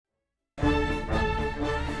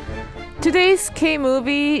Today's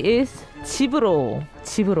K-movie is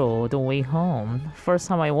집으로, The Way Home. First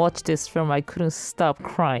time I watched this film, I couldn't stop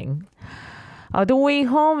crying. The Way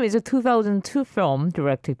Home is a 2002 film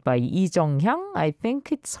directed by Jung-hyang. I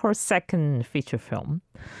think it's her second feature film.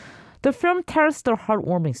 The film tells the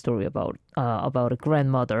heartwarming story about a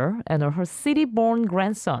grandmother and her city-born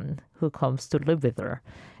grandson who comes to live with her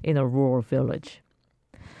in a rural village.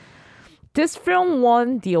 This film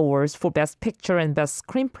won the awards for Best Picture and Best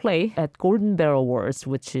Screenplay at Golden Bear Awards,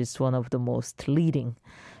 which is one of the most leading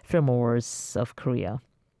film awards of Korea.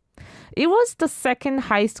 It was the second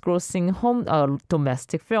highest-grossing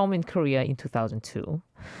domestic film in Korea in 2002.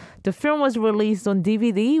 The film was released on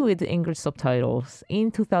DVD with English subtitles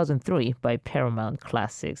in 2003 by Paramount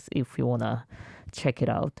Classics, if you want to check it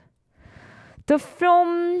out. The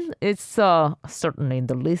film is certainly in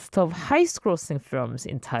the list of highest-grossing films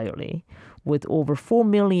entirely, with over 4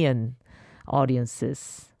 million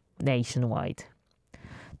audiences nationwide.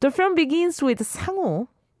 The film begins with Sang-ho,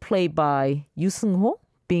 played by Yoo Seung-ho,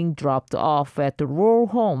 being dropped off at the rural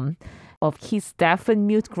home of his deaf and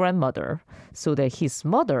mute grandmother so that his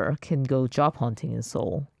mother can go job hunting in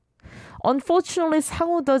Seoul. Unfortunately,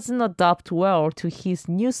 Sang-ho doesn't adapt well to his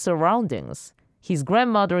new surroundings. His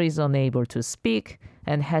grandmother is unable to speak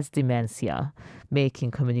and has dementia, making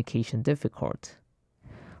communication difficult.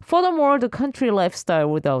 Furthermore, the country lifestyle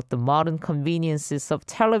without the modern conveniences of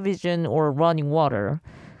television or running water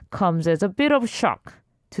comes as a bit of a shock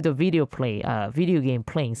to the video game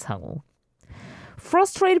playing Sang-ho.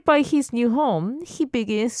 Frustrated by his new home, he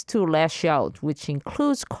begins to lash out, which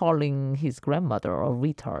includes calling his grandmother a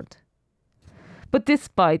retard. But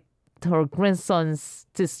despite her grandson's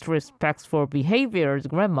disrespectful behavior, the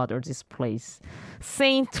grandmother displays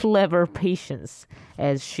saint-level patience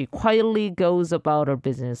as she quietly goes about her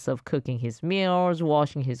business of cooking his meals,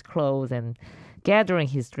 washing his clothes, and gathering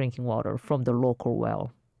his drinking water from the local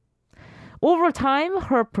well. Over time,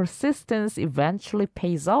 her persistence eventually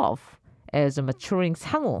pays off as a maturing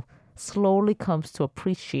Sang-ho slowly comes to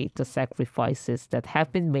appreciate the sacrifices that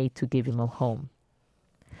have been made to give him a home.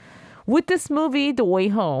 With this movie, The Way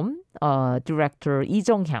Home, director Lee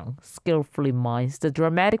Jung-hyang skillfully mines the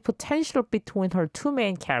dramatic potential between her two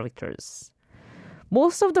main characters.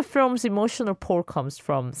 Most of the film's emotional pull comes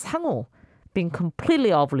from Sang-ho being completely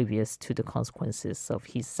oblivious to the consequences of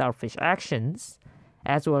his selfish actions,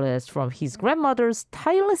 as well as from his grandmother's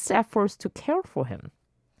tireless efforts to care for him.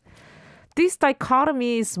 This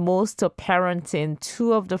dichotomy is most apparent in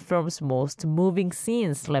two of the film's most moving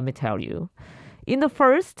scenes, let me tell you. In the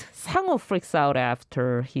first, Sang-ho freaks out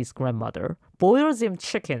after his grandmother boils him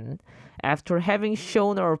chicken after having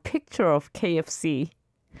shown her a picture of KFC.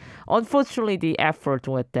 Unfortunately, the effort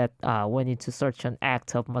went into such an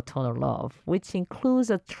act of maternal love, which includes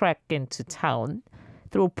a trek into town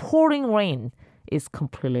through pouring rain, is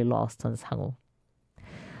completely lost on Sang-ho.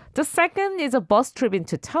 The second is a bus trip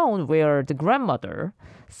into town where the grandmother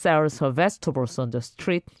sells her vegetables on the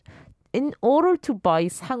street in order to buy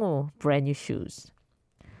Sang-ho brand new shoes.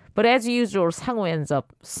 But as usual, Sang-ho ends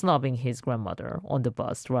up snubbing his grandmother on the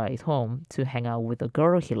bus ride home to hang out with a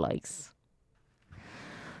girl he likes.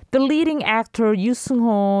 The leading actor, Yoo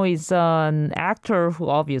Seung-ho, is an actor who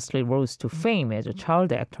obviously rose to fame as a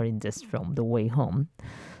child actor in this film, The Way Home.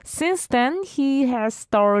 Since then, he has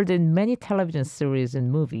starred in many television series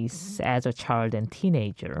and movies as a child and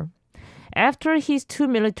teenager. After his two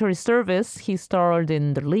military service, he starred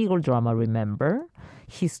in the legal drama Remember,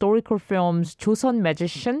 historical films 조선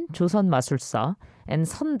Magician, 조선 마술사, and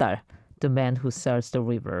Seondal, The Man Who Sails the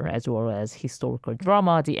River, as well as historical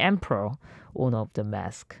drama The Emperor, Owner of the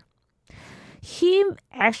Mask. He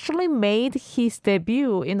actually made his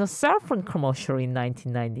debut in a saffron commercial in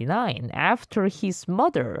 1999 after his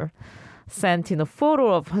mother sent in a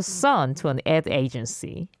photo of her son to an ad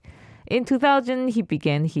agency. In 2000, he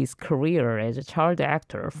began his career as a child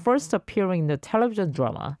actor, first appearing in the television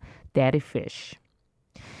drama Daddy Fish.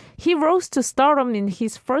 He rose to stardom in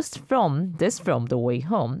his first film, The Way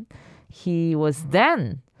Home. He was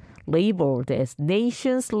then labeled as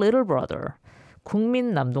nation's little brother,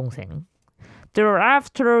 국민 남동생.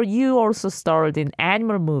 Thereafter, Yoo also starred in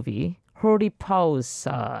animal movie Hori Pao's,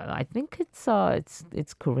 I think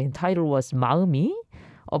its Korean title was 마음이,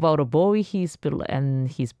 about a boy and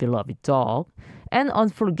his beloved dog, and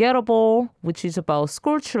Unforgettable, which is about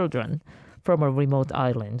school children from a remote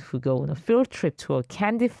island who go on a field trip to a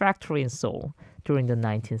candy factory in Seoul during the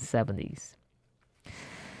 1970s.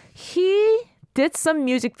 He did some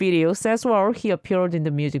music videos as well. He appeared in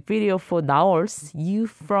the music video for Naol's You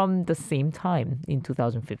from the same time in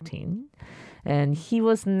 2015. And he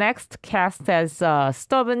was next cast as a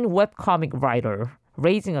stubborn webcomic writer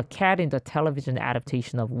raising a cat in the television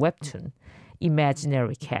adaptation of webtoon,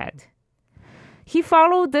 Imaginary Cat. He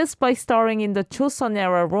followed this by starring in the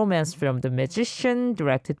Joseon-era romance film The Magician,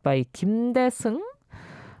 directed by Kim Dae-seung,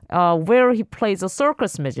 where he plays a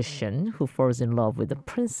circus magician who falls in love with a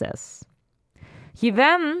princess. He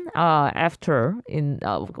then,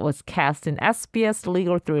 was cast in SBS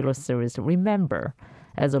legal thriller series Remember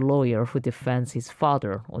as a lawyer who defends his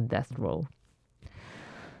father on death row.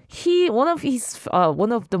 One of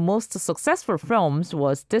the most successful films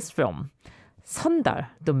was this film, Seondal,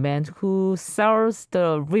 the man who sails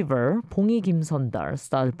the river, 봉이 김선달,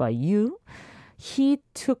 starred by Yoo. He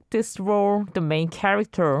took this role, the main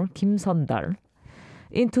character, Kim Seondal.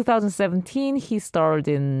 In 2017, he starred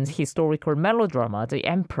in historical melodrama The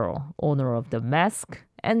Emperor, owner of the mask,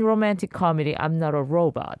 and romantic comedy I'm Not a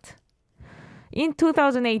Robot. In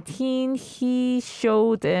 2018, he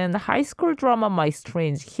showed in high school drama My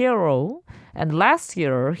Strange Hero, and last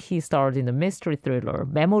year he starred in the mystery thriller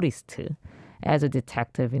Memorist as a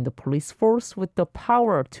detective in the police force with the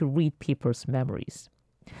power to read people's memories.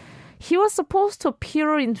 He was supposed to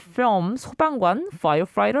appear in film 소방관,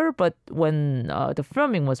 firefighter, but when the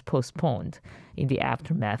filming was postponed in the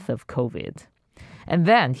aftermath of COVID, and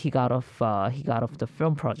then he got off the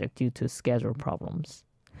film project due to schedule problems.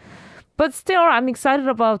 But still, I'm excited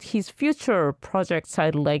about his future projects.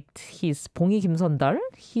 I liked his 봉이 김선달.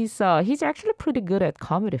 He's actually pretty good at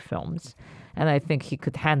comedy films, and I think he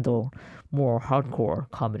could handle more hardcore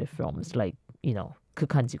comedy films like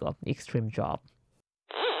극한 직업, Extreme Job.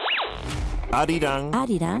 Arirang.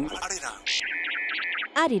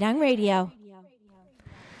 Arirang Radio.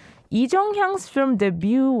 Lee Jung-hyang's film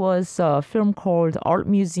debut was a film called Art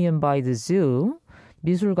Museum by the Zoo,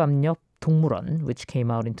 미술관 옆 동물원, which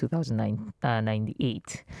came out in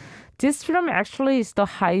 1998. This film actually is the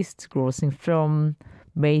highest grossing film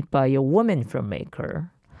made by a woman filmmaker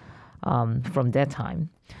from that time.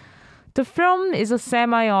 The film is a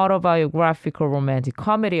semi-autobiographical romantic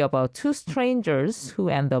comedy about two strangers who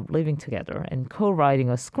end up living together and co-writing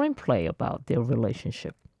a screenplay about their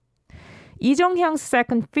relationship. Lee Jung-hyang's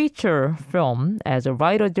second feature film as a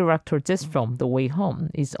writer-director, this film, The Way Home,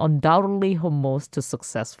 is undoubtedly her most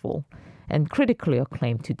successful and critically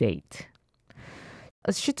acclaimed to date.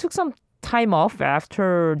 She took some time off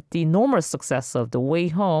after the enormous success of The Way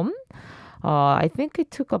Home. I think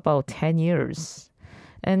it took about 10 years.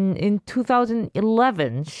 And in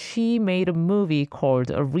 2011, she made a movie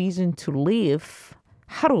called A Reason to Live,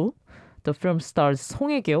 하루. The film stars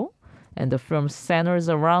Song Hye-kyo, and the film centers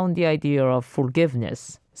around the idea of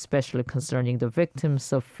forgiveness, especially concerning the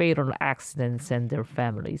victims of fatal accidents and their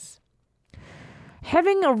families.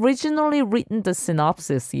 Having originally written the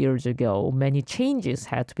synopsis years ago, many changes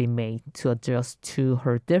had to be made to adjust to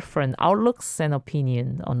her different outlooks and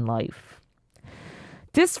opinion on life.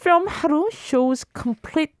 This film, 하루, shows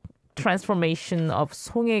complete transformation of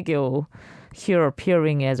Song Hye-kyo here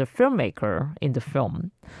appearing as a filmmaker in the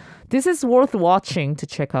film. This is worth watching to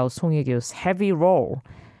check out Song Hye-kyo's heavy role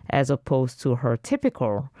as opposed to her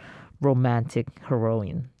typical romantic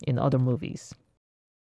heroine in other movies.